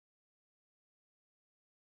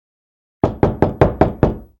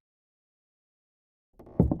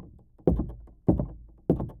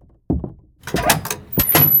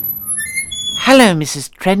Hello, Mrs.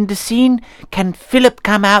 Trendacene. Can Philip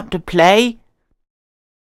come out to play?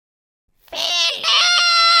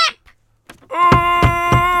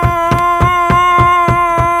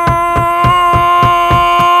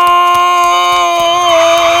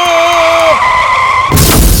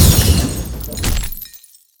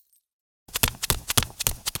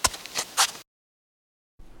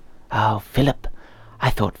 Oh, Philip, I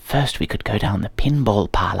thought first we could go down the pinball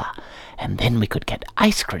parlour, and then we could get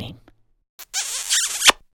ice cream.